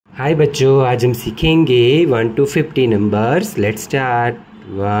हाय बच्चों, आज हम सीखेंगे 1 to 50 numbers. Let's start.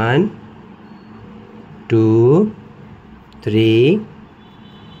 1 2 3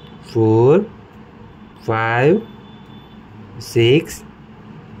 4 5 6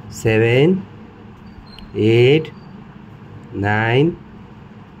 7 8 9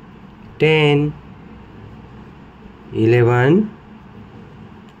 10 11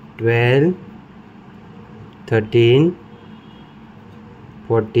 12 13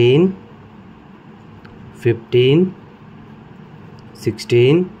 14 15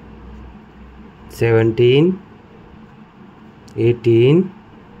 16 17 18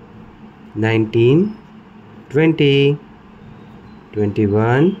 19 20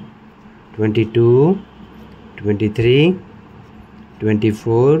 21 22 23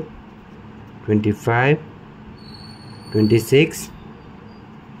 24 25 26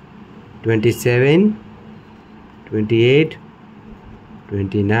 27 28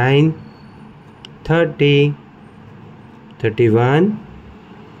 29 30 31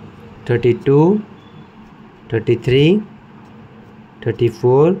 32 33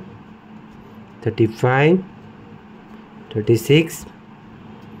 34 35 36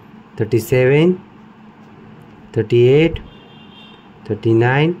 37 38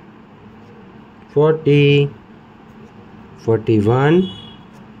 39 40 41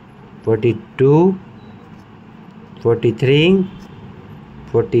 42 43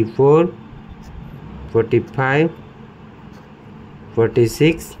 44 45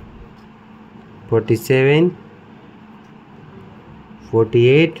 46 47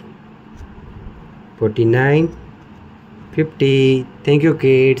 48 49 50। Thank you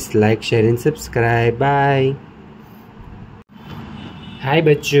kids. Like, share and subscribe. Bye. हाय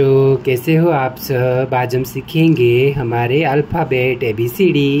बच्चों, कैसे हो आप सब। आज हम सीखेंगे हमारे alphabet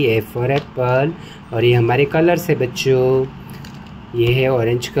ABCD। A for Apple. और ये हमारे कलर्स है बच्चों। ये है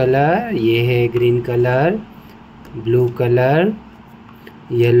ऑरेंज कलर, ये है green colour, blue colour,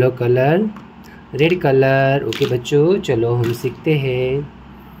 yellow colour, red colour. Okay बच्चों, चलो हम सीखते हैं।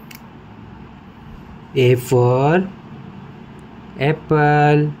 A for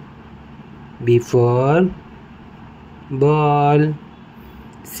Apple, B for ball,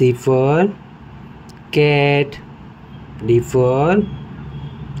 C for cat, D for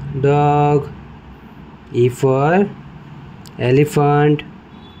dog, E for elephant,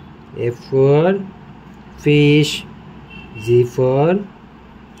 F for fish, G for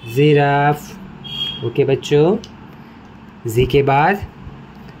giraffe। Okay बच्चों, Z के बाद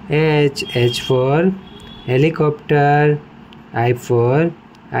H for helicopter, I for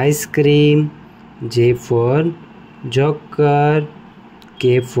ice cream, J for joker,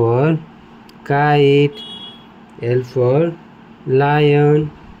 K for kite, L for lion,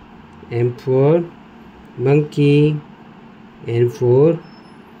 M for monkey, N for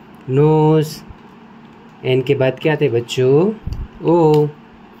nose। N के बाद क्या आते हैं बच्चों?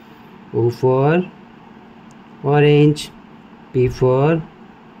 O for orange, P for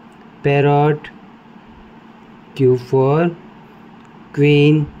parrot, Q for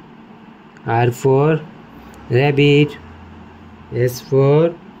queen, R for rabbit, S for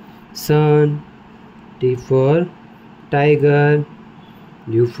sun, T for tiger,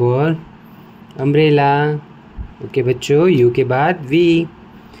 U for umbrella। Okay बच्चों, you के बाद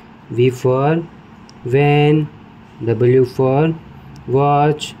we for van, W for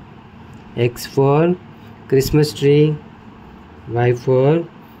watch, x for Christmas tree, Y for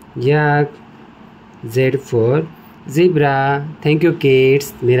yak, Z for zebra. Thank you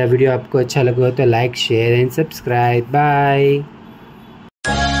kids. मेरा video आपको अच्छा लगा तो like, share and subscribe. Bye.